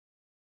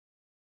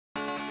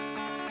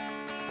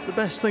The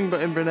best thing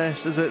about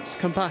Inverness is its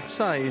compact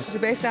size. The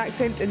best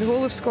accent in the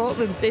whole of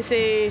Scotland. They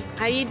say,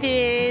 how you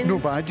doing? No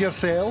bad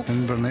yourself.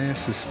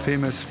 Inverness is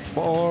famous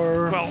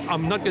for... Well,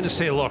 I'm not going to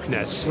say Loch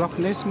Ness. Loch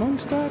Ness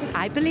Monster.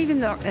 I believe in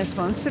the Loch Ness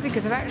Monster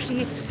because I've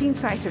actually seen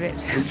sight of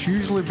it. It's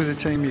usually by the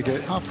time you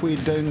get halfway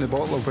down the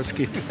bottle of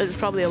whiskey. It's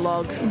probably a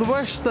log. The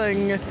worst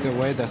thing... The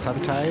weather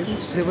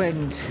sometimes. The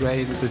wind.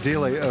 Right. The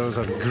daylight hours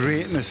are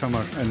great in the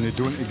summer and they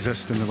don't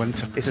exist in the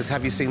winter. It says,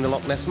 have you seen the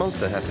Loch Ness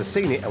Monster? As I've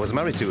seen it, I was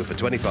married to her for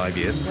 25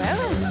 years.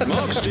 Well...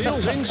 Mark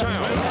Steele's in town.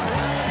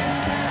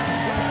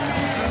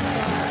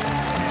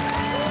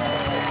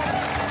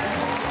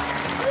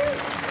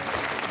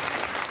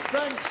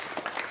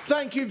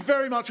 Thank you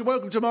very much and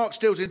welcome to Mark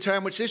Steele's in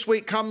Town, which this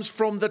week comes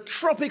from the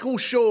tropical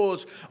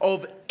shores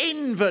of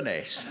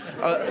Inverness.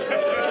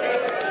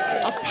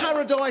 A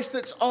paradise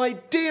that's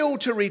ideal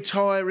to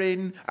retire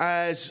in,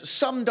 as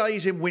some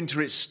days in winter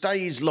it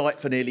stays light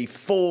for nearly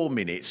 4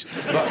 minutes.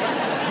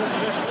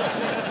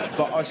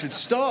 But I should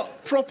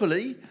start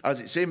properly, as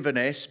it's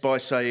Inverness, by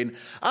saying,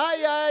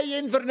 "Aye, aye,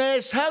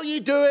 Inverness, how you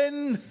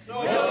doing?"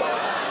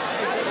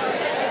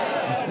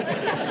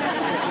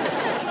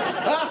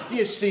 Ah,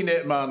 you seen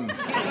it, man.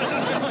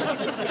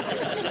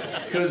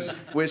 Because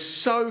we're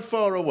so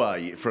far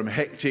away from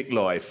hectic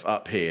life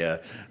up here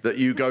that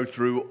you go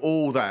through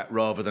all that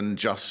rather than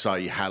just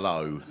say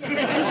hello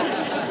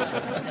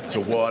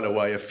to while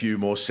away a few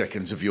more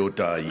seconds of your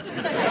day.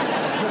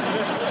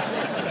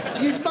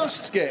 You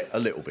must get a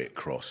little bit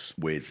cross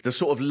with the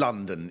sort of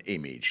London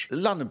image.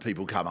 London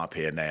people come up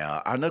here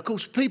now, and of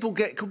course people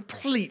get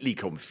completely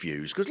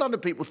confused because London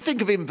people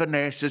think of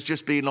Inverness as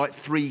just being like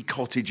 3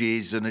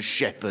 cottages and a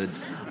shepherd.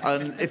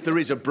 And if there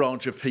is a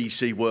branch of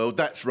PC World,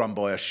 that's run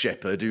by a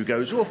shepherd who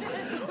goes, "Oh,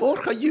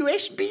 a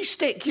USB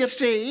stick, you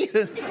see?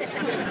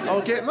 I'll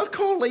get my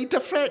colleague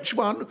to fetch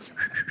one."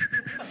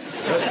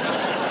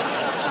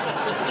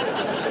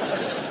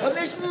 And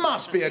this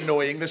must be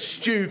annoying, the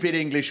stupid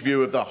English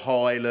view of the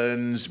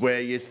Highlands, where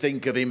you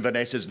think of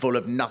Inverness as full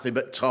of nothing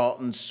but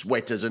tartan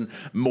sweaters and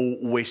malt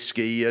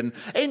whisky, and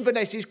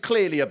Inverness is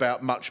clearly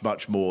about much,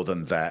 much more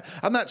than that.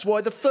 And that's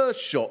why the first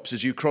shops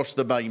as you cross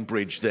the main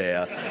bridge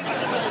there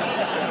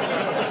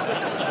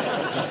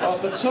are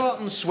for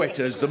tartan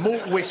sweaters, the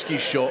malt whisky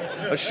shop,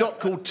 a shop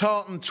called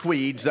Tartan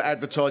Tweeds that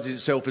advertises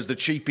itself as the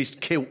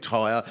cheapest kilt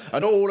hire,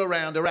 and all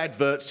around are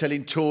adverts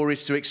telling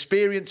tourists to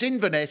experience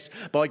Inverness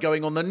by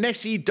going on the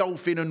Nessie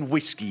Dolphin and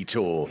Whisky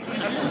Tour.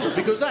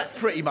 Because that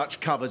pretty much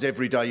covers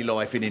everyday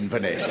life in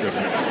Inverness,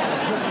 doesn't it?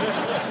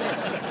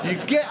 You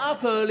get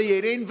up early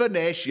in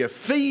Inverness, you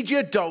feed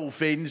your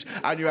dolphins,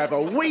 and you have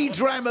a wee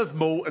dram of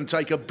malt and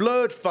take a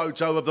blurred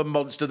photo of the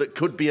monster that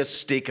could be a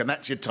stick, and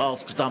that's your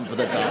task done for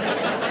the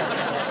day.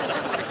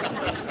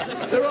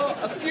 There are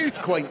a few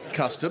quaint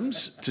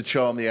customs to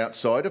charm the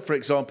outsider. For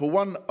example,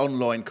 one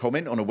online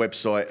comment on a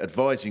website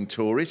advising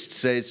tourists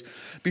says,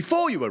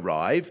 "Before you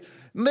arrive,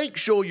 make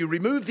sure you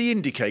remove the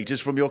indicators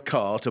from your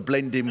car to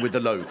blend in with the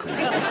locals."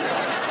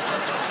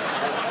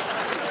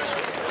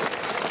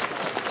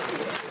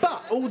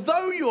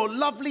 Although you're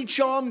lovely,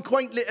 charmed,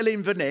 quaint little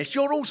Inverness,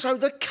 you're also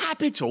the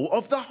capital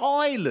of the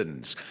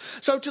Highlands.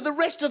 So to the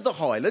rest of the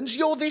Highlands,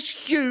 you're this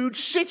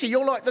huge city.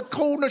 You're like the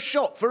corner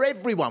shop for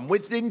everyone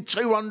within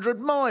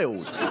 200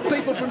 miles.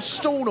 People from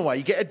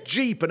Stornoway get a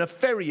jeep and a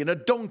ferry and a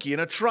donkey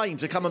and a train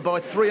to come and buy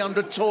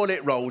 300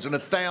 toilet rolls and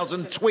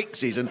 1,000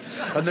 Twixes and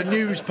the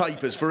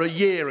newspapers for a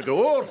year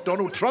ago. "Oh,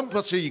 Donald Trump,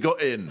 I see you got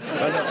in."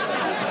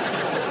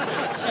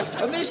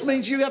 And this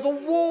means you have a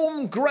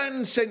warm,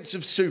 grand sense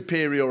of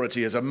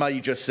superiority as a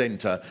major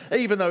centre,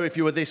 even though if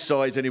you were this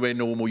size anywhere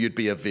normal, you'd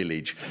be a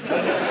village.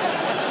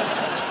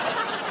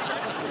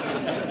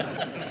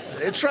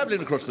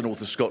 Travelling across the north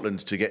of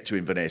Scotland to get to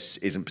Inverness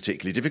isn't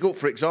particularly difficult.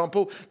 For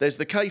example, there's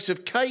the case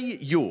of Kay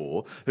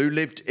Yore, who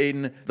lived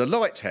in the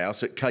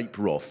lighthouse at Cape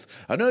Wrath,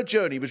 and her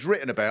journey was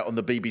written about on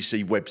the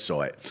BBC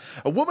website.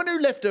 A woman who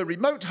left her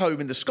remote home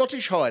in the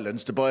Scottish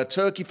Highlands to buy a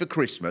turkey for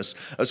Christmas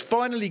has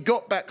finally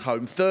got back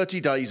home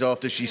 30 days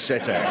after she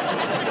set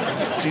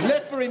out. She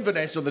left for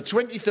Inverness on the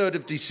 23rd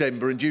of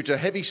December and due to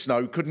heavy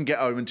snow couldn't get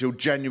home until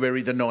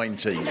January the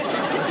 19th.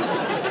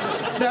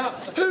 Now,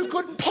 who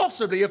could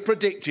possibly have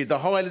predicted the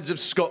Highlands of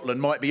Scotland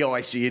might be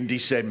icy in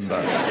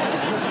December?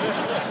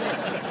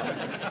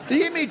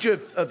 The image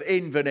of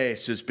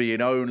Inverness as being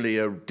only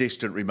a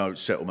distant remote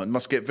settlement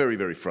must get very,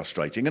 very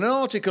frustrating. In an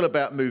article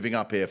about moving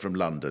up here from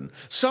London,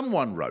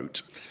 someone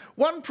wrote,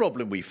 "One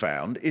problem we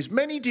found is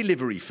many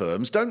delivery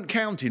firms don't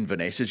count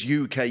Inverness as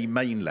UK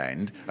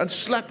mainland and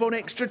slap on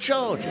extra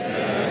charges."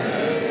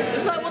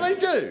 Is that what they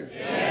do?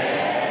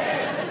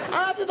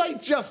 How do they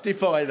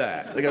justify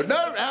that? They go,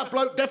 "No, our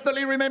bloke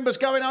definitely remembers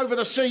going over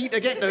the sea to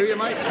get to you,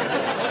 mate."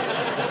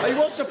 He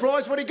was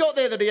surprised when he got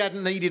there that he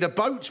hadn't needed a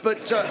boat,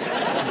 but...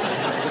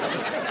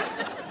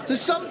 So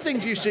some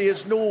things you see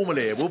as normal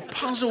here will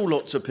puzzle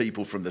lots of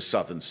people from the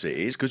southern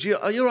cities because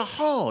you're a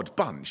hard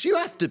bunch. You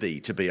have to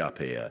be up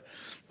here.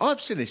 I've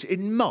seen this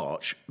in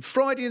March,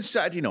 Friday and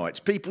Saturday nights,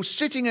 people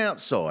sitting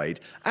outside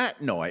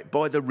at night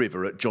by the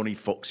river at Johnny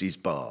Fox's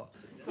bar.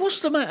 What's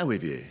the matter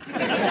with you?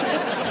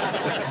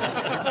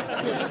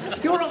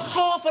 You're a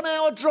half an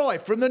hour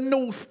drive from the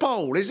North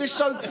Pole. Is this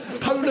so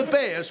polar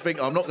bears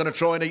think, I'm not going to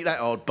try and eat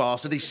that old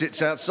bastard, he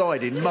sits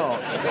outside in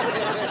March?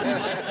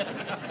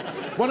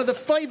 One of the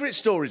favourite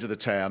stories of the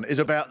town is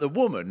about the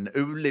woman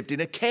who lived in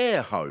a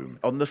care home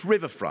on the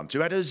riverfront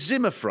who had her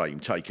Zimmer frame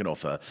taken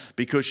off her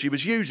because she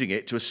was using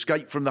it to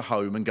escape from the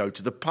home and go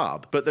to the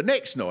pub. But the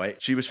next night,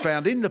 she was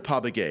found in the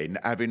pub again,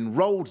 having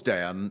rolled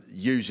down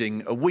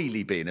using a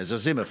wheelie bin as a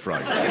Zimmer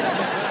frame.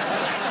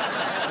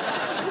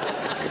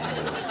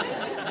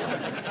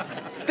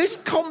 This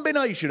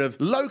combination of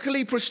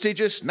locally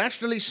prestigious,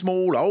 nationally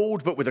small,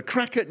 old, but with a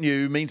crack at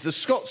new means the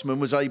Scotsman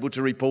was able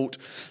to report,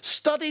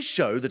 studies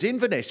show that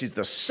Inverness is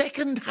the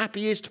second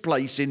happiest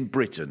place in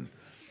Britain.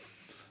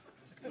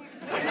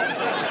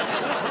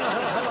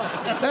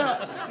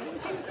 Now,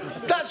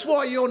 that's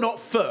why you're not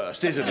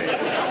first, isn't it?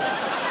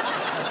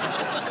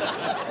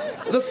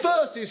 The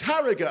first is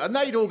Harrogate, and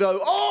they'd all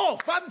go, oh,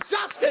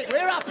 fantastic, we're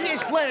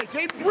happiest place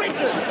in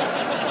Britain.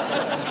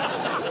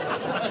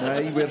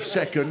 Hey, we're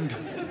second.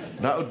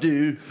 That'll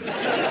do.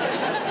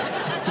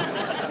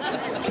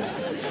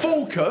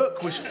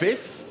 Falkirk was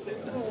fifth.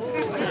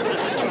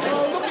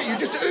 Oh, look at you,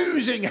 just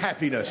oozing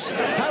happiness.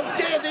 How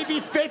dare they be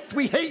fifth?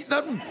 We hate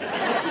them.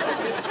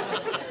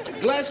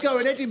 Glasgow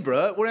and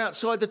Edinburgh were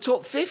outside the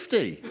top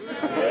 50.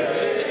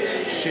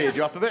 Cheered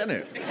you up a bit,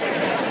 innit?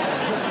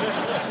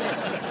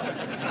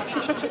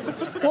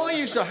 Why are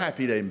you so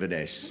happy then,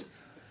 Inverness?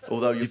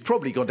 Although you've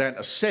probably gone down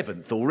to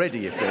 7th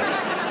already, if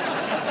they're...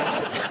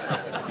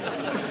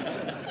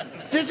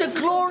 It's a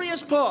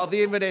glorious part of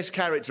the Inverness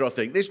character, I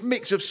think, this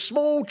mix of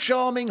small,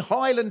 charming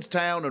Highland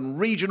town and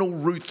regional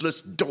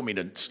ruthless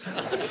dominance.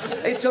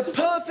 It's a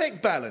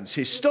perfect balance,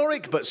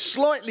 historic but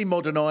slightly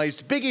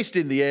modernised, biggest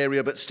in the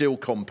area but still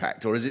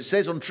compact. Or as it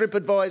says on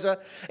TripAdvisor,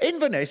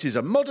 Inverness is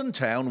a modern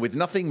town with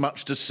nothing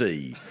much to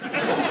see.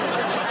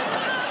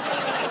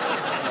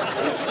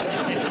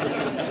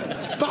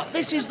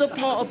 This is the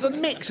part of the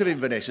mix of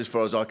Inverness, as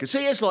far as I can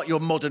see. It's like you're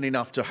modern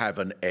enough to have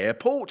an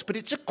airport, but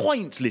it's a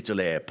quaint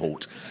little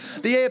airport.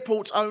 The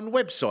airport's own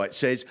website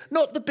says,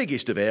 not the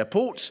biggest of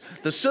airports.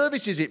 The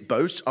services it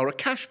boasts are a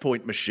cash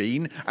point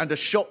machine and a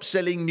shop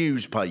selling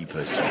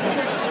newspapers.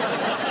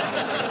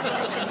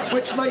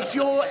 Which makes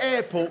your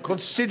airport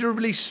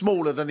considerably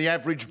smaller than the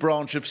average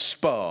branch of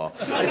Spa.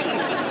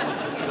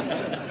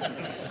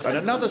 And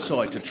another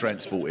side to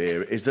transport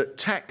here is that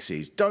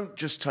taxis don't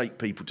just take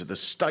people to the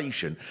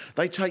station,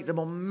 they take them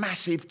on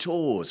massive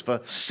tours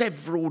for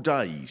several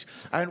days.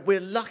 And we're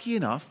lucky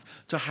enough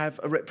to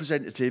have a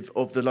representative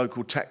of the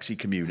local taxi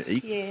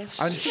community. Yes.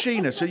 And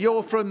Sheena, so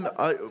you're from...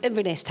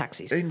 Inverness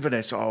Taxis.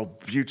 Inverness, oh,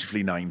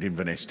 beautifully named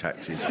Inverness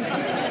Taxis.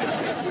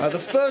 The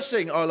first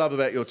thing I love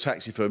about your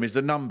taxi firm is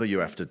the number you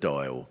have to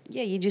dial.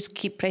 Yeah, you just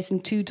keep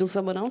pressing 2 till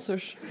someone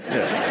answers.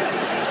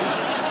 Yeah.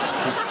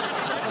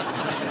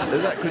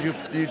 Is that because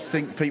you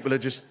think people are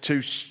just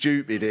too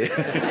stupid here?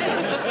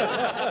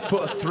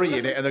 Put a 3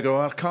 in it and they go,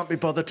 oh, I can't be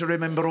bothered to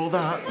remember all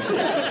that.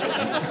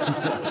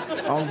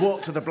 I'll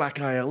walk to the Black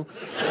Ale.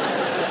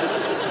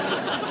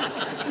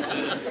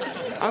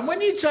 And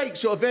when you take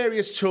sort of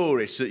various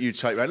tourists that you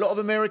take around, a lot of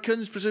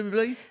Americans,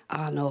 presumably?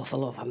 An awful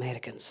lot of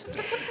Americans.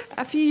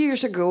 A few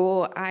years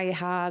ago, I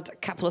had a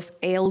couple of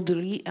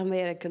elderly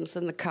Americans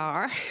in the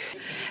car.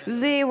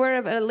 They were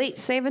about late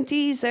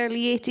 70s,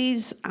 early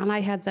 80s, and I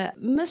had the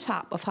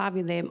mishap of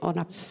having them on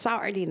a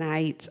Saturday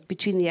night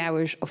between the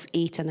hours of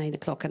 8 and 9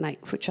 o'clock at night,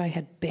 which I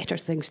had better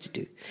things to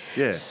do.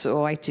 Yeah.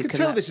 So I took You can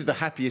tell this is the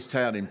happiest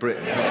town in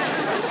Britain.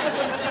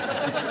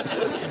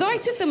 So I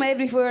took them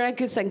everywhere I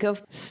could think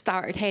of,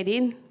 started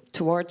heading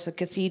towards the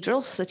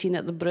cathedral, sitting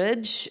at the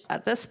bridge.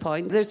 At this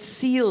point, there's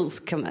seals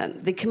come in.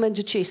 They come in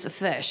to chase the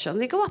fish, and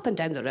they go up and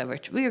down the river.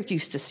 We're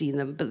used to seeing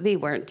them, but they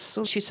weren't.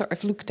 So she sort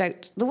of looked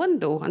out the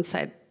window and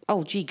said,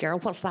 oh, gee, girl,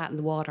 what's that in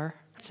the water?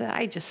 So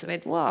I just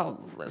said,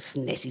 well, it's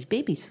Nessie's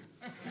babies.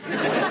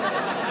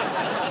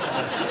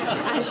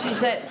 And she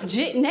said,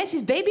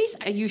 Nessie's babies?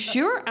 Are you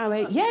sure? I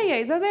went,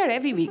 yeah, they're there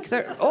every week.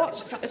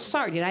 It's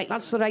Saturday night,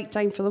 that's the right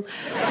time for them.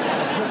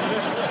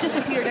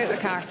 Disappeared out the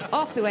car.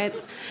 Off they went.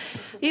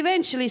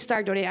 Eventually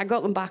started running. I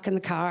got them back in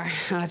the car,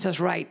 and I says,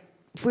 right,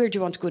 where do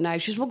you want to go now?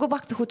 She says, we'll go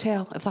back to the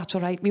hotel, if that's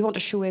all right. We want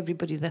to show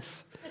everybody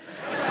this.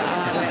 And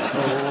I went,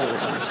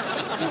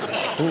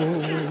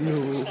 oh,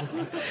 no.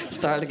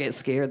 Started to get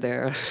scared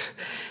there.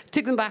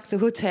 Took them back to the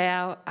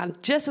hotel,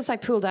 and just as I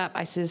pulled up,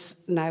 I says,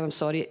 now, I'm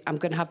sorry, I'm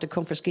going to have to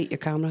confiscate your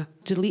camera.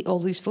 Delete all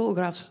these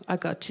photographs. I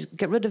got to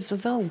get rid of the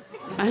film.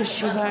 And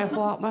she went,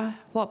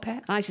 what,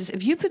 pet? And I says,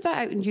 if you put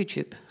that out on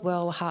YouTube,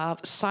 we'll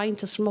have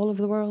scientists from all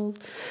over the world.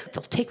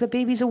 They'll take the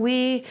babies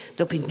away.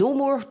 There'll be no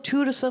more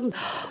tourism.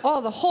 Oh,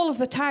 the whole of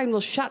the town will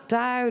shut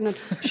down. And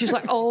she's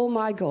like, oh,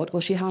 my God. Well,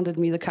 she handed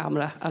me the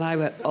camera, and I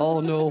went, oh,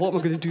 no, what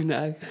am I going to do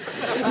now?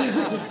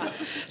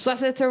 So I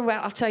said to her,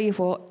 well, I'll tell you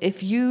what,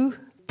 if you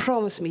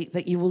promise me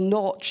that you will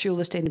not show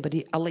this to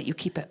anybody, I'll let you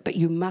keep it, but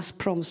you must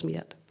promise me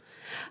it.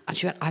 And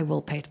she went, I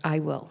will, pet, I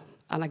will.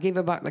 And I gave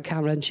her back the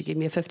camera, and she gave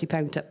me a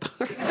 £50 tip.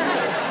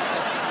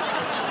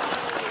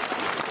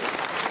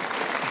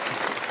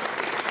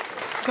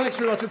 Thanks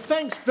very much, and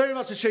thanks very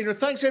much to Sheena, and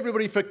thanks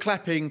everybody for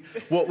clapping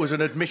what was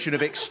an admission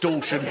of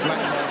extortion, blackmail,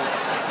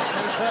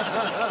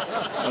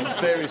 and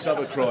various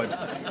other crimes.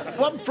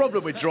 One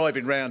problem with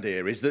driving round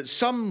here is that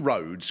some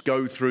roads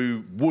go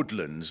through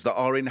woodlands that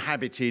are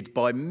inhabited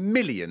by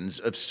millions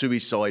of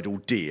suicidal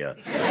deer.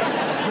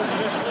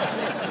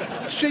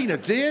 Sheena,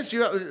 deers? Do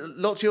you have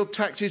lots of your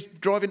taxis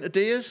drive into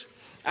deers?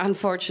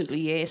 Unfortunately,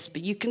 yes,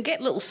 but you can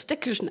get little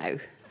stickers now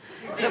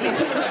that we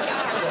put in the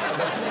cars.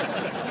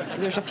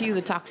 There's a few of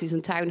the taxis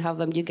in town have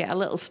them. You get a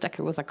little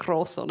sticker with a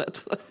cross on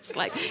it. It's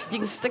like you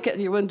can stick it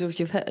in your window if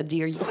you've hit a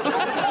deer.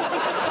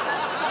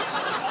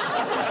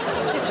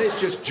 It's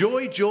just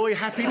joy, joy,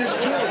 happiness,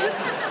 joy.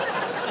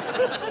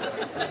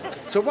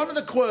 So one of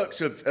the quirks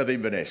of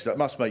Inverness that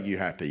must make you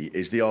happy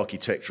is the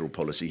architectural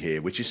policy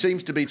here, which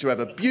seems to be to have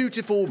a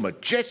beautiful,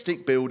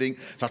 majestic building,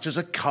 such as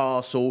a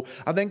castle,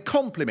 and then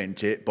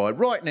complement it by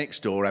right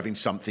next door having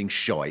something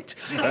shite.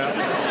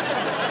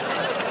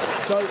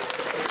 So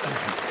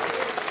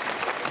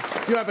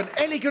you have an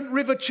elegant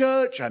river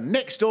church, and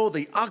next door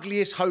the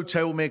ugliest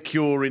hotel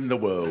Mercure in the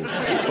world.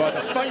 By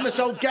the famous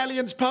old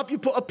Galleons pub, you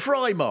put a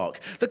Primark.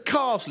 The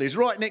castle is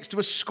right next to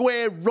a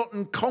square,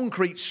 rotten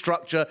concrete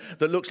structure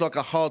that looks like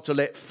a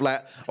hard-to-let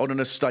flat on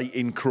an estate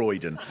in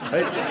Croydon.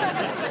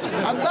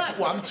 And that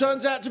one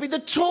turns out to be the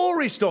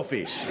tourist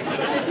office.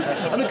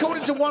 And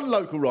according to one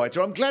local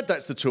writer, I'm glad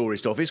that's the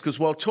tourist office, because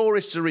while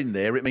tourists are in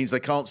there, it means they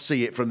can't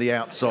see it from the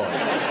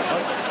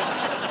outside.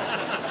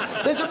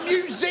 There's a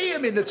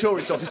museum in the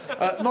tourist office.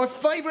 My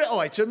favourite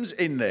items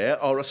in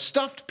there are a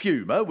stuffed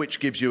puma,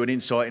 which gives you an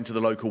insight into the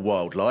local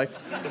wildlife,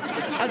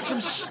 and some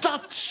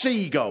stuffed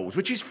seagulls,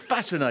 which is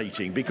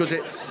fascinating because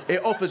it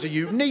offers a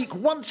unique,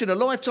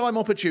 once-in-a-lifetime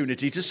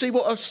opportunity to see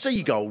what a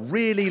seagull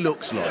really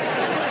looks like.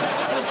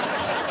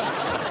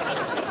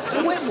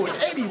 When would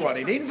anyone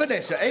in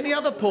Inverness at any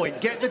other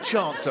point get the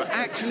chance to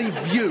actually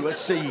view a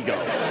seagull?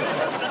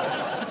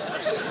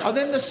 And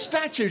then the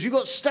statues. You've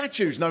got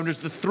statues known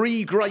as the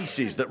Three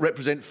Graces that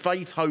represent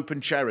faith, hope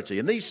and charity.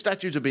 And these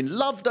statues have been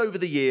loved over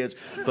the years,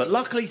 but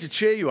luckily to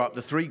cheer you up,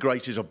 the Three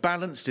Graces are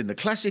balanced in the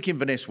classic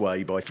Inverness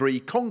way by three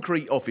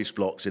concrete office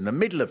blocks in the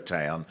middle of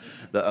town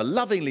that are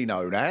lovingly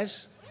known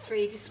as...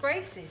 Three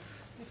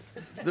Disgraces.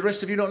 The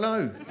rest of you not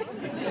know?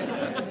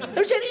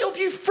 Who's any of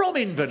you from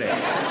Inverness?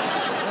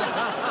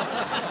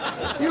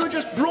 You were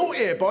just brought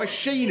here by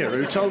Sheena,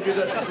 who told you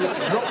that the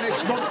Loch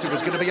Ness Monster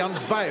was going to be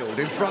unveiled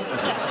in front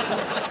of you.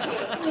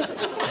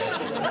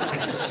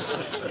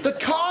 The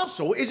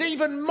castle is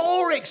even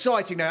more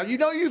exciting now. You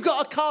know you've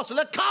got a castle.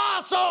 A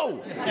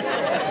castle!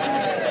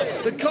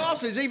 The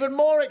castle is even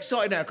more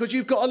exciting now because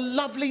you've got a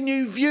lovely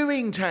new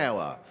viewing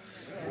tower.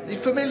 Are you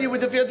familiar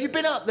with the view? Have you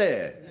been up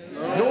there?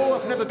 No,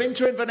 I've never been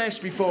to Inverness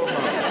before,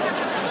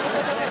 Mark.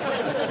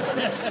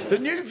 The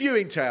new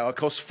viewing tower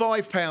costs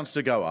 £5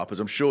 to go up, as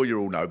I'm sure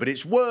you all know, but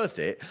it's worth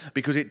it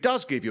because it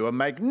does give you a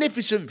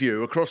magnificent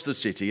view across the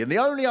city, and the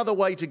only other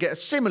way to get a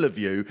similar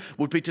view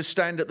would be to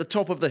stand at the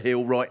top of the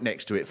hill right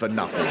next to it for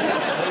nothing.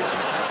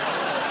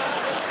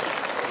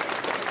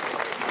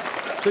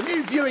 The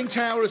new viewing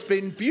tower has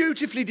been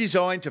beautifully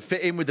designed to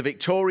fit in with the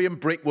Victorian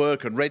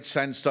brickwork and red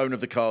sandstone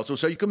of the castle,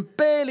 so you can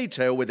barely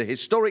tell where the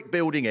historic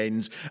building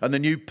ends and the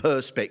new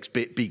perspex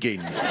bit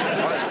begins.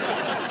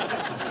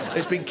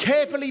 It's been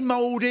carefully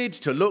moulded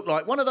to look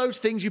like one of those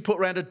things you put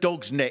around a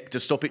dog's neck to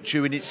stop it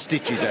chewing its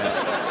stitches out.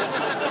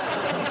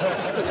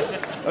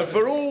 And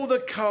for all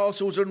the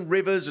castles and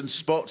rivers and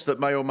spots that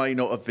may or may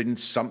not have been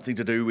something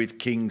to do with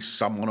King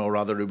someone or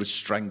other who was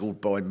strangled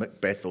by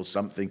Macbeth or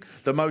something,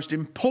 the most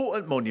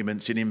important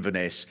monuments in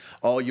Inverness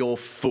are your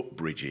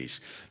footbridges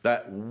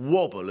that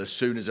wobble as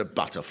soon as a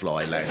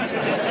butterfly lands.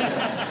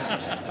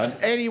 And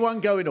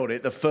anyone going on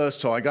it the first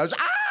time goes,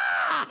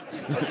 "Ah!"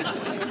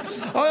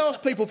 I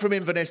asked people from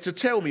Inverness to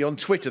tell me on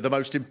Twitter the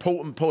most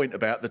important point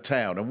about the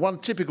town, and one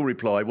typical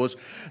reply was,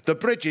 "The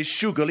bridges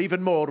shuggle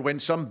even more when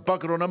some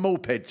bugger on a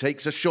moped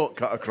takes a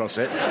shortcut across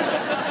it."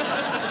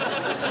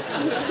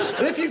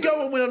 And if you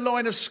go on when a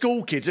line of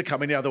school kids are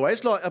coming the other way,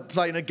 it's like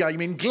playing a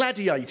game in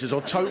Gladiators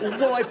or Total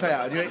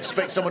Wipeout, and you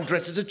expect someone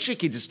dressed as a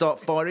chicken to start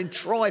firing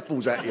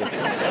trifles at you.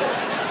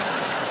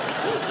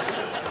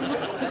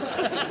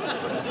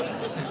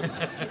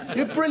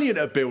 You're brilliant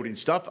at building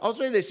stuff. I'll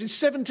tell you this, in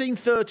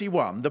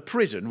 1731, the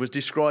prison was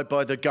described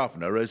by the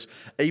governor as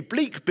a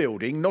bleak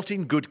building not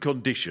in good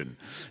condition.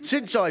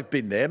 Since I've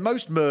been there,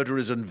 most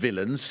murderers and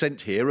villains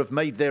sent here have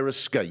made their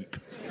escape.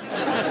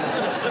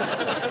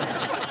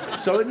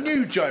 So a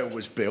new jail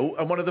was built,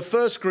 and one of the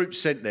first groups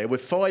sent there were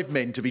 5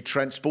 men to be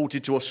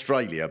transported to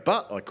Australia.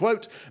 But, I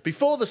quote,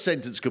 "Before the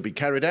sentence could be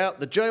carried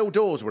out, the jail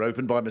doors were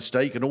opened by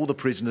mistake and all the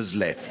prisoners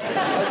left."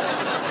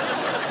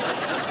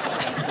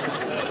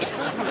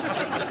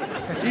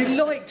 You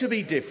like to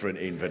be different,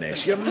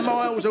 Inverness. You're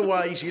miles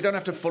away, so you don't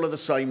have to follow the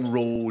same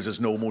rules as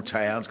normal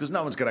towns, because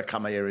no one's going to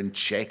come here and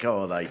check,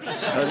 are they?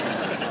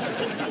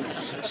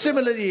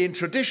 Similarly, in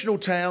traditional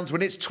towns,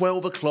 when it's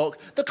 12 o'clock,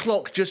 the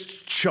clock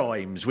just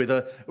chimes with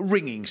a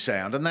ringing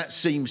sound, and that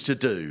seems to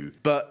do.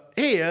 But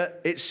here,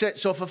 it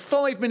sets off a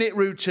 5-minute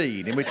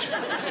routine in which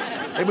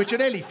in which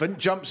an elephant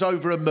jumps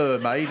over a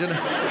mermaid and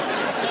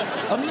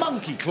a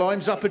monkey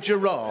climbs up a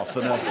giraffe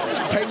and a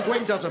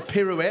penguin does a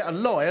pirouette, a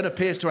lion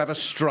appears to have a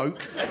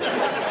stroke,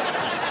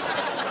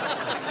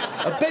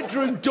 a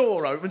bedroom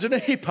door opens and a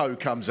hippo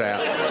comes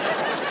out.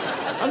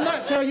 And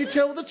that's how you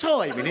tell the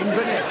time in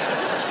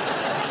Inverness.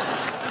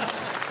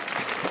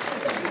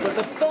 But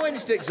the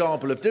finest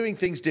example of doing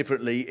things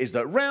differently is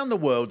that round the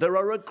world there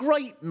are a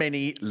great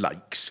many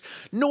lakes,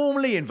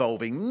 normally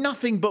involving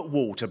nothing but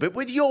water, but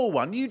with your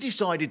one you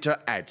decided to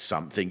add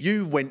something.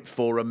 You went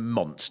for a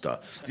monster.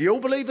 Do you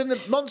all believe in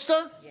the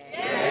monster?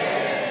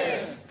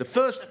 Yes! The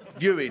first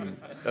viewing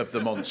of the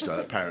monster,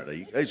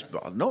 apparently, is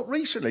not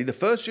recently. The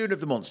first viewing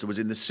of the monster was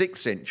in the 6th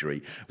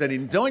century. Then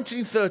in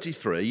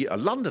 1933, a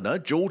Londoner,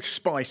 George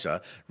Spicer,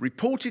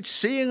 reported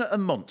seeing a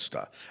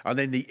monster. And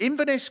then the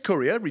Inverness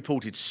Courier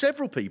reported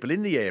several people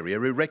in the area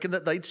who reckoned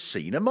that they'd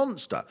seen a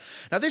monster.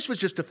 Now, this was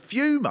just a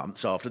few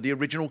months after the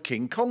original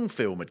King Kong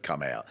film had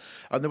come out.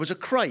 And there was a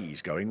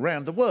craze going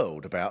round the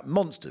world about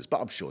monsters, but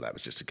I'm sure that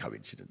was just a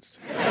coincidence.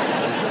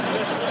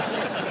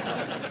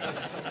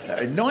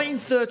 In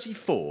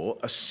 1934,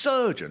 a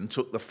surgeon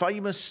took the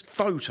famous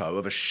photo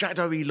of a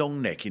shadowy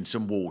long neck in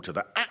some water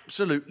that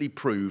absolutely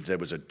proved there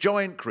was a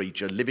giant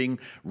creature living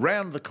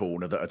round the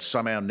corner that had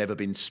somehow never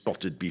been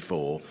spotted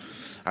before.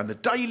 And the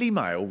Daily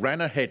Mail ran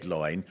a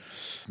headline,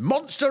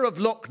 "Monster of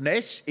Loch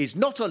Ness is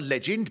not a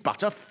legend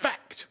but a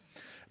fact."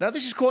 Now,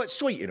 this is quite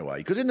sweet in a way,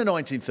 because in the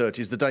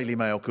 1930s, the Daily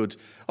Mail could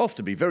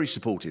often be very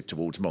supportive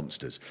towards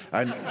monsters.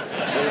 And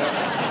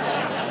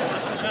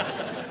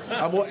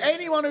what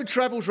anyone who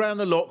travels round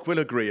the loch will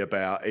agree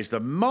about is the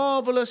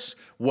marvellous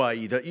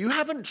way that you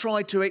haven't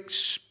tried to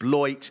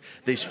exploit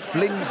this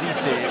flimsy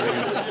theory.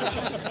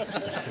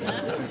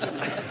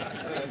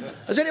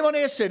 Has anyone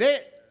here seen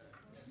it?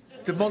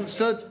 The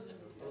monster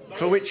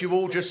for which you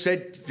all just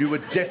said you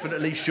were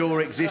definitely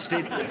sure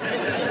existed?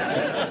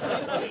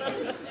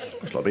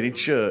 It's like being in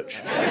church.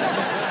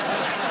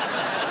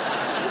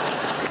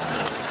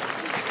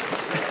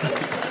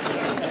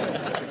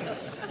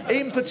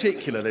 In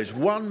particular, there's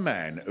one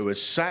man who has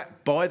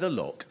sat by the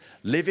loch,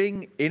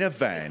 living in a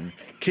van,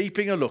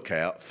 keeping a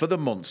lookout for the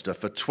monster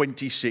for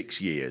 26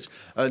 years.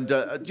 And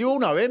do you all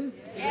know him?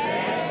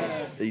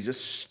 Yes. He's a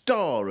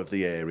star of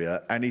the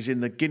area and he's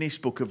in the Guinness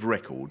Book of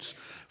Records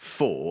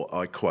for,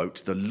 I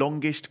quote, the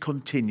longest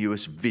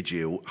continuous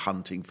vigil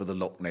hunting for the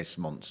Loch Ness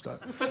monster.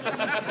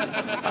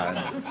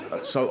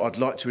 And so I'd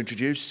like to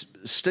introduce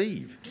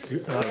Steve.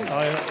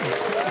 Hi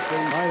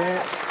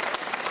there.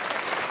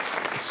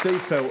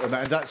 Steve Feltham,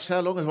 and that's how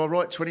long, am I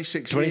right,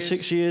 26 years?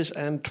 26 years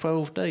and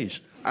 12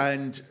 days.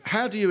 And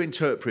how do you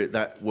interpret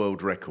that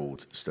world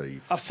record,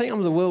 Steve? I think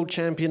I'm the world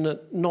champion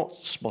at not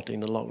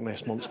spotting the Loch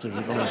Ness monster,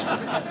 to be honest.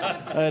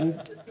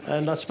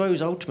 and I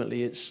suppose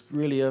ultimately it's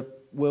really a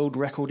world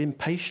record in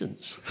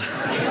patience.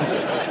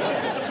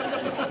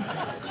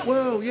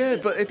 Well, yeah,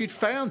 but if you'd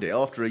found it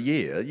after a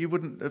year, you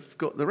wouldn't have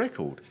got the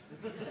record.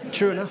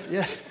 True enough,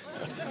 yeah.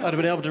 I'd have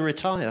been able to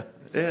retire.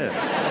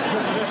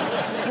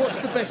 Yeah. What's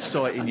the best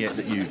sighting yet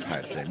that you've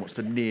had, then? What's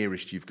the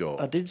nearest you've got?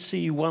 I did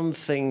see one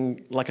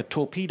thing, like a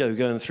torpedo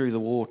going through the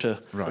water,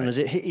 right. And as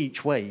it hit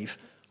each wave,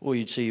 all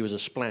you'd see was a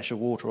splash of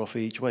water off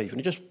each wave,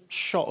 and it just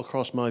shot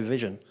across my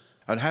vision.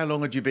 And how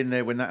long had you been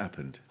there when that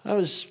happened? I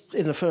was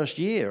in the first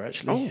year,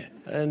 actually.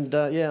 Oh. And,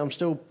 yeah, I'm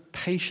still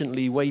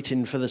patiently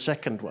waiting for the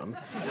second one.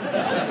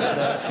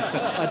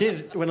 I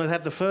did, when I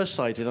had the first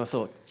sighting, I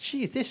thought,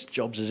 gee, this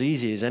job's as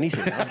easy as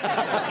anything.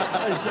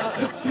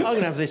 I'm going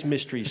to have this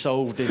mystery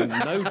solved in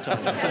no time.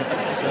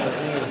 So,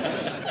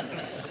 yeah.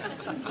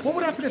 What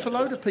would happen if a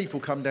load of people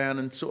come down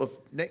and sort of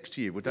next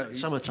to you? Would that...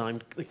 Summertime,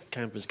 the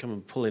campers come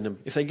and pull in them.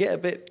 If they get a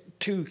bit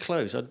too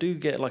close, I do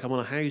get like I'm on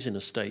a housing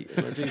estate.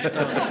 And I do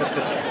start...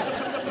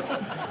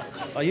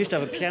 I used to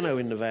have a piano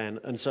in the van,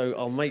 and so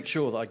I'll make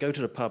sure that I go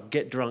to the pub,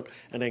 get drunk,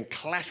 and then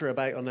clatter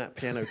about on that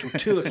piano till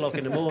 2 o'clock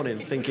in the morning,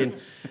 thinking,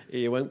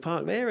 you won't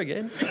park there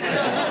again.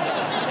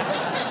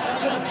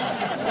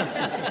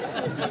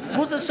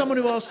 Was there someone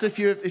who asked if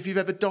you've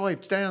ever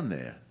dived down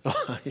there?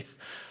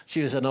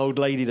 She was an old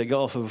lady that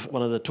got off of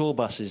one of the tour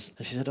buses,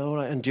 and she said, all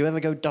right, and do you ever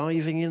go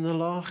diving in the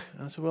loch?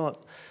 I said,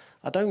 well,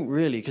 I don't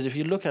really, because if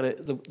you look at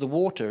it, the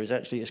water is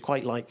actually, it's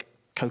quite like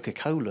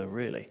Coca-Cola,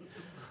 really.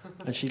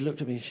 And she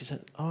looked at me and she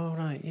said, oh,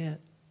 right, yeah,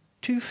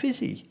 too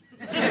fizzy.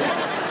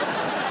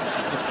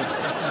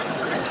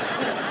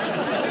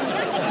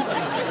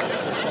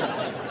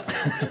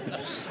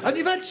 And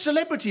you've had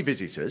celebrity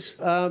visitors?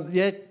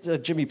 Yeah,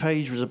 Jimmy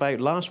Page was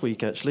about last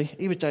week, actually.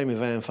 He was down my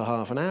van for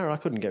half an hour. I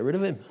couldn't get rid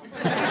of him.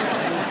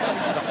 Yeah.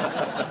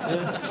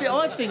 See,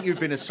 I think you've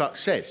been a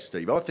success,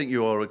 Steve. I think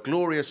you are a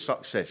glorious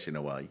success in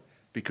a way.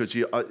 Because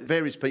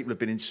various people have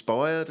been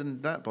inspired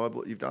and that by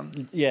what you've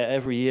done? Yeah,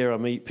 every year I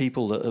meet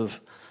people that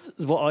have...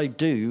 What I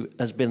do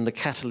has been the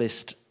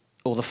catalyst,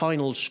 or the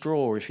final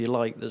straw, if you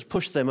like, that's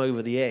pushed them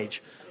over the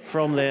edge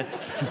from their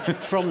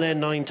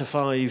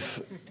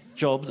 9-to-5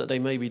 job that they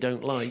maybe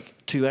don't like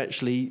to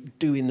actually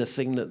doing the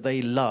thing that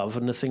they love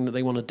and the thing that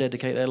they want to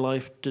dedicate their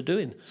life to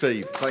doing.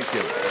 Steve, thank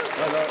you.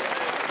 Hello.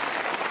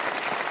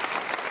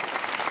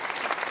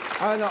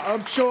 And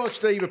I'm sure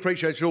Steve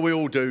appreciates, sure we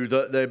all do,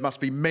 that there must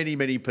be many,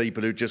 many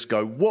people who just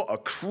go, what a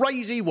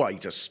crazy way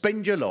to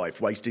spend your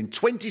life, wasting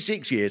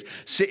 26 years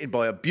sitting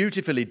by a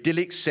beautiful,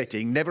 idyllic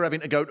setting, never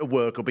having to go to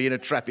work or be in a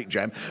traffic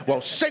jam, while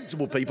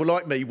sensible people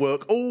like me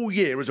work all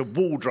year as a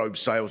wardrobe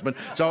salesman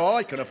so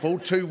I can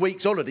afford 2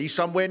 weeks' holiday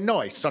somewhere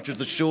nice, such as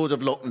the shores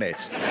of Loch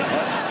Ness.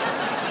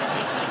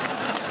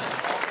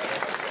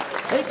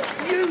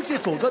 It's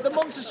beautiful. The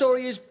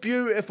Montessori is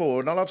beautiful,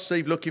 and I love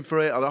Steve looking for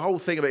it. The whole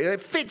thing of it,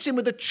 it fits in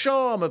with the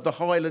charm of the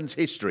Highlands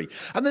history.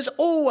 And there's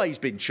always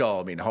been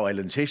charm in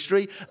Highlands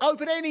history.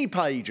 Open any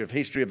page of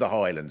history of the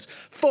Highlands.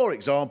 For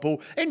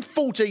example, in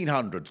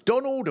 1400,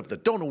 Donald of the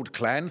Donald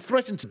clan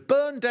threatened to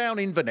burn down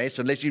Inverness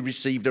unless he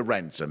received a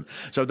ransom.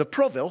 So the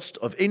provost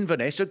of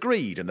Inverness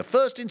agreed, and the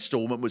first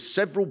instalment was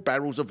several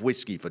barrels of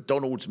whiskey for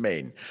Donald's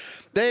men.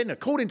 Then,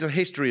 according to the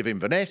history of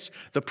Inverness,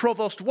 the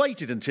provost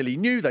waited until he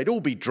knew they'd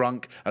all be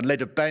drunk and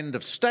led a band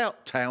of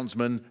stout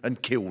townsmen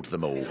and killed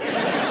them all.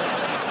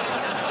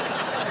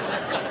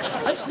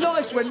 It's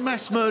nice when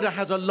mass murder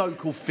has a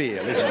local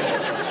feel, isn't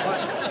it?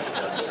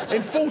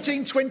 In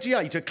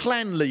 1428, a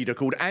clan leader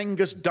called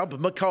Angus Dub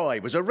Mackay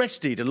was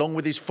arrested along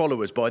with his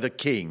followers by the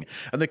king,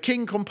 and the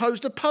king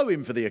composed a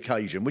poem for the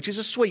occasion, which is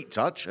a sweet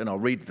touch, and I'll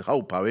read the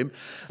whole poem.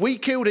 We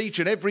killed each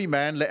and every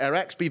man, let our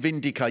acts be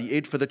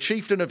vindicated, for the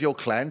chieftain of your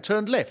clan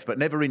turned left but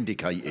never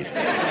indicated.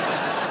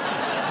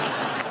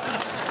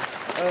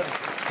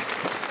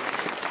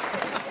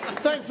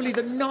 Thankfully,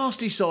 the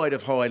nasty side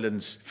of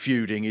Highlands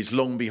feuding is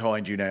long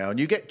behind you now, and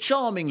you get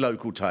charming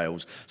local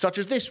tales, such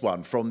as this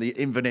one from the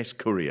Inverness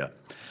Courier.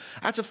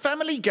 At a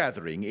family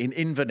gathering in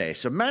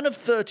Inverness, a man of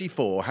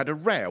 34 had a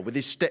row with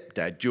his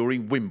stepdad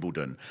during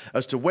Wimbledon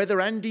as to whether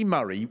Andy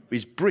Murray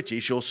is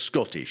British or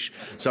Scottish.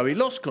 So he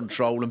lost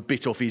control and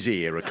bit off his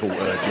ear, a court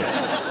urges.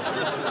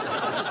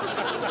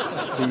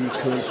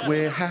 Because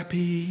we're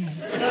happy.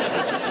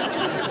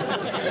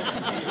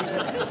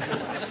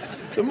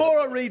 The more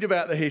I read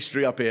about the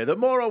history up here, the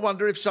more I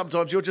wonder if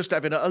sometimes you're just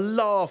having a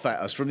laugh at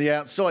us from the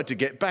outside to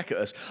get back at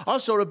us. I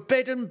saw a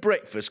bed and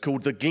breakfast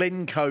called the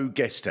Glencoe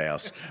Guest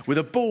House with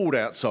a board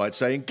outside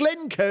saying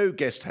Glencoe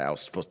Guest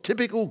House for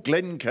typical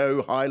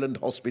Glencoe Highland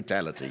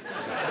hospitality.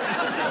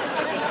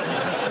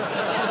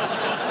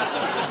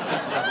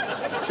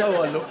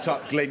 So I looked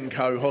up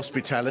Glencoe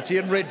hospitality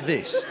and read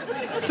this.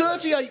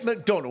 38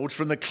 MacDonalds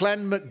from the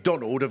clan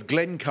MacDonald of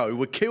Glencoe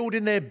were killed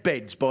in their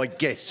beds by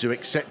guests who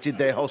accepted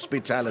their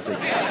hospitality. For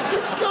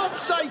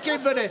God's sake,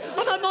 Inverness,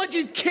 I don't mind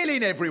you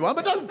killing everyone,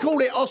 but don't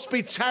call it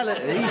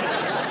hospitality.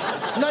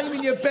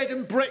 Naming your bed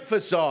and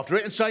breakfasts after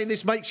it and saying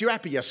this makes you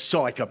happy, you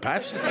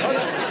psychopaths.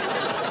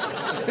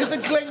 Is the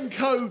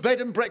Glencoe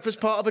bed and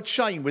breakfast part of a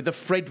chain with the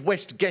Fred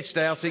West Guest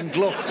House in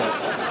Gloucester?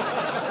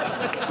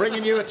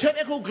 Bringing you a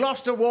typical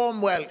Gloucester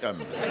warm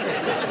welcome.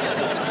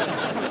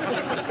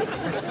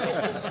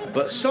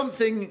 But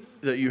something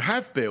that you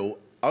have built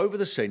over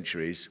the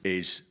centuries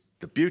is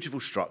the beautiful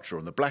structure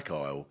on the Black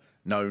Isle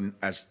known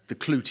as the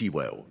Clootie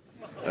Well.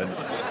 And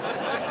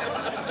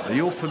are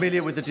you all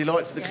familiar with the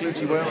delights of the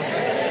Clootie Well?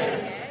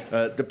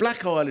 The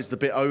Black Isle is the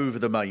bit over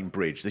the main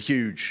bridge, the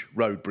huge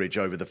road bridge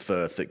over the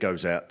Firth that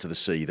goes out to the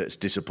sea that's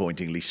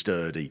disappointingly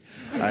sturdy.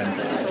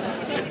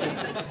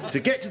 And to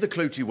get to the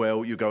Clootie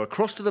Well, you go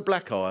across to the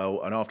Black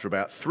Isle, and after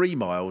about 3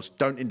 miles,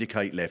 don't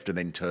indicate left and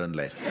then turn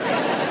left.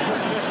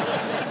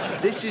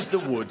 This is the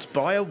woods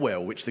by a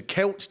well which the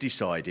Celts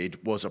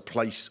decided was a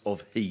place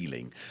of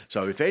healing.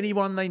 So if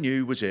anyone they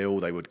knew was ill,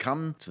 they would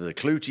come to the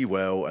Clootie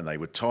Well and they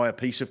would tie a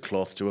piece of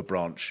cloth to a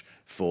branch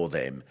for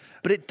them.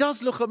 But it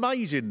does look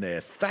amazing there.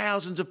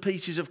 Thousands of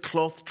pieces of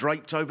cloth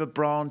draped over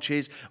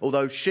branches,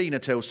 although Sheena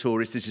tells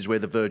tourists this is where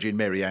the Virgin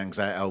Mary hangs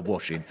out her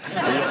washing.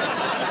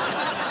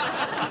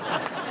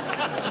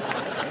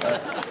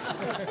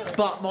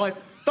 But my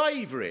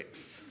favourite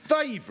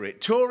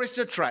tourist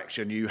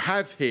attraction you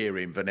have here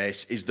in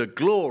Inverness is the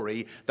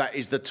glory that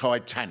is the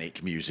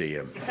Titanic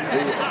Museum.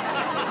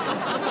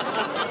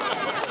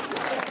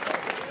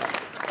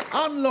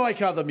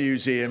 Unlike other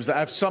museums that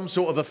have some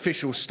sort of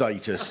official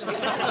status,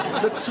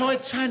 the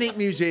Titanic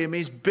Museum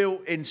is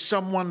built in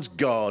someone's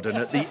garden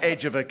at the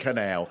edge of a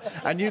canal,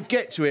 and you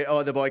get to it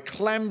either by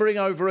clambering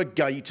over a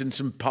gate and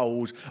some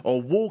poles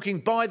or walking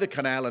by the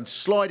canal and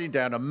sliding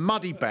down a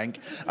muddy bank,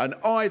 and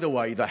either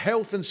way, the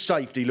health and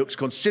safety looks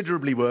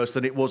considerably worse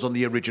than it was on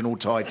the original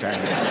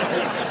Titanic.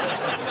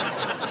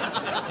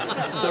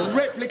 The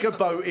replica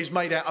boat is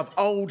made out of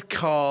old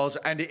cars,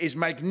 and it is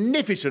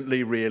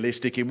magnificently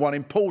realistic in one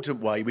important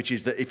way, which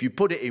is that if you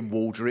put it in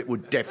water, it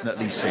would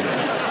definitely sink.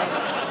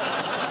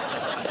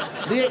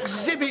 The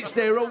exhibits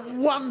there are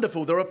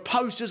wonderful. There are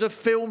posters of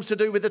films to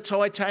do with the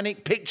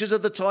Titanic, pictures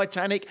of the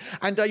Titanic,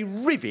 and a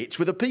rivet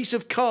with a piece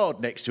of card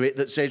next to it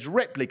that says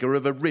replica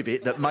of a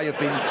rivet that may have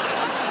been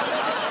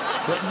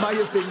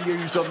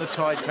used on the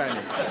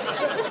Titanic.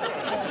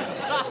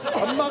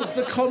 I Amongst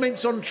the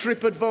comments on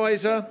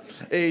TripAdvisor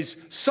is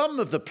some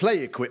of the play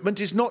equipment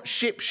is not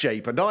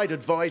ship-shape and I'd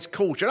advise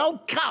caution. Oh,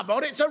 come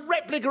on, it's a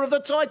replica of the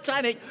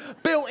Titanic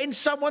built in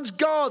someone's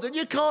garden.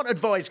 You can't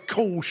advise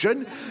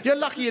caution. You're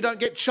lucky you don't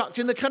get chucked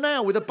in the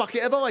canal with a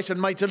bucket of ice and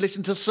made to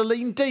listen to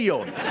Celine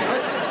Dion.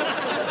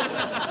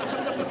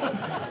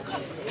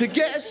 To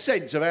get a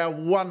sense of how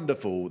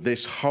wonderful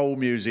this whole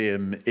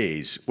museum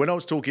is, when I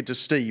was talking to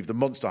Steve, the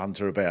monster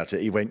hunter, about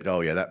it, he went, "Oh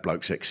yeah, that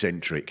bloke's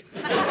eccentric."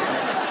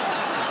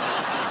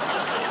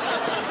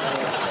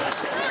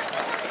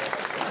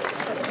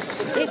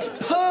 It's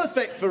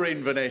perfect for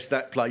Inverness,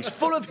 that place,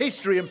 full of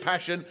history and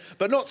passion,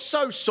 but not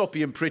so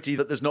soppy and pretty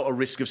that there's not a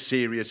risk of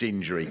serious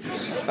injury.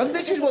 And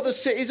this is what the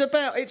city's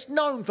about. It's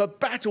known for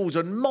battles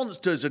and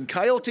monsters and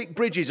chaotic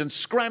bridges and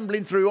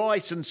scrambling through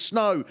ice and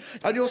snow.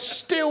 And you're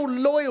still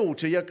loyal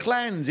to your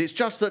clans. It's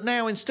just that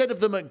now, instead of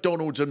the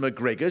McDonalds and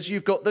McGregors,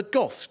 you've got the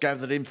Goths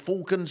gathered in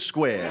Falcon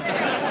Square.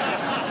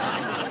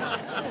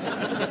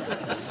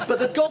 But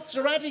the Goths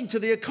are adding to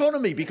the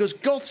economy because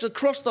Goths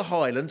across the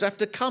Highlands have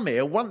to come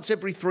here once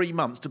every 3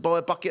 months to buy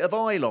a bucket of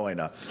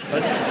eyeliner.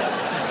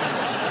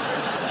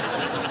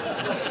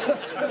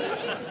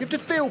 You have to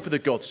feel for the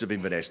Goths of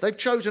Inverness. They've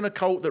chosen a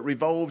cult that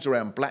revolves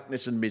around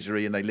blackness and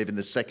misery, and they live in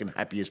the second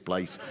happiest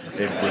place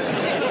in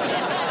Britain.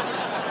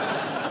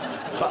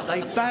 But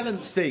they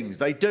balance things.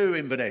 They do,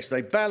 Inverness.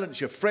 They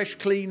balance your fresh,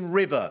 clean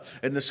river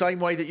in the same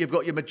way that you've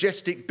got your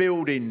majestic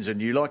buildings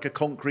and you like a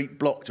concrete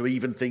block to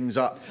even things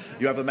up.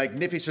 You have a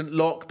magnificent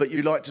loch, but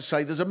you like to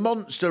say there's a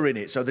monster in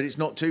it so that it's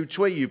not too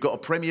twee. You've got a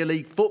Premier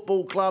League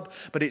football club,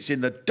 but it's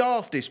in the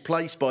daftest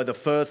place by the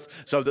Firth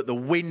so that the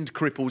wind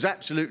cripples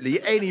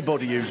absolutely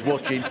anybody who's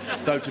watching.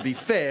 Though, to be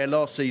fair,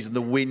 last season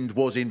the wind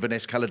was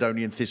Inverness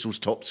Caledonian Thistle's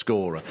top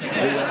scorer.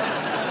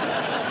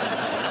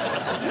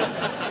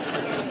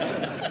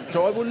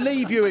 So I will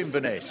leave you,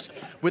 Inverness,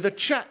 with a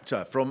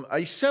chapter from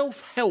a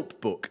self-help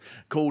book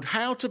called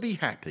How to Be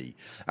Happy.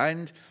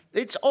 And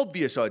it's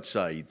obvious, I'd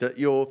say, that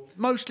your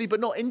mostly but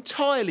not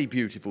entirely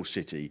beautiful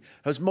city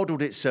has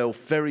modelled itself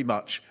very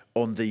much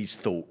on these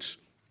thoughts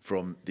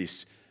from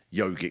this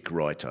yogic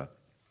writer.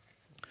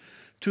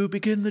 To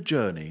begin the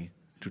journey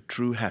to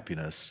true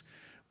happiness,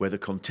 where the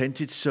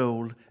contented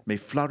soul may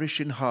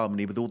flourish in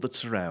harmony with all that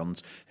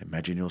surrounds,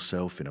 imagine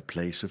yourself in a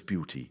place of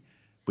beauty,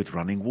 with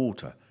running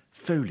water,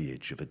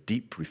 foliage of a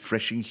deep,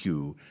 refreshing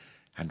hue,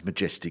 and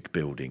majestic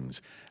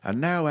buildings. And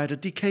now add a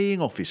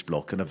decaying office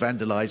block and a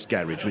vandalised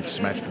garage with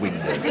smashed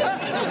windows.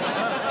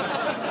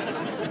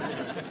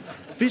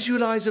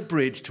 Visualise a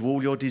bridge to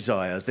all your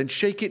desires, then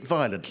shake it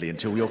violently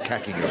until you're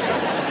cacking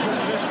yourself.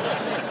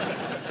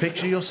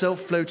 Picture yourself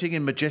floating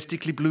in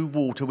majestically blue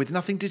water with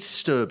nothing to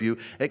disturb you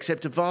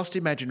except a vast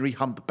imaginary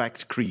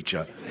humpbacked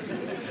creature.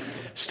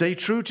 Stay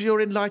true to your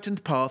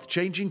enlightened path,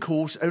 changing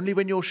course only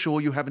when you're sure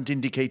you haven't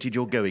indicated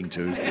you're going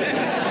to.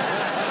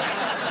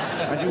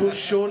 And you will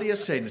surely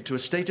ascend to a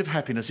state of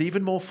happiness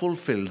even more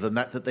fulfilled than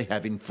that they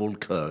have in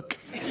Falkirk.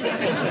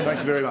 Thank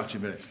you very much,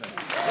 Inverness.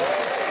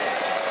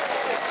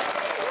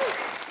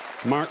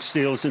 Mark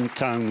Steele's In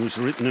Town was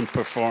written and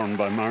performed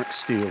by Mark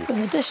Steele.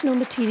 With additional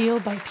material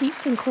by Pete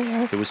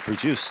Sinclair. It was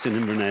produced in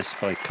Inverness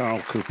by Carl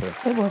Cooper.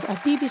 It was a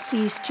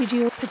BBC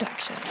Studios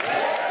production.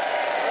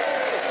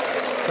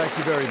 Thank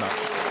you very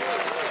much.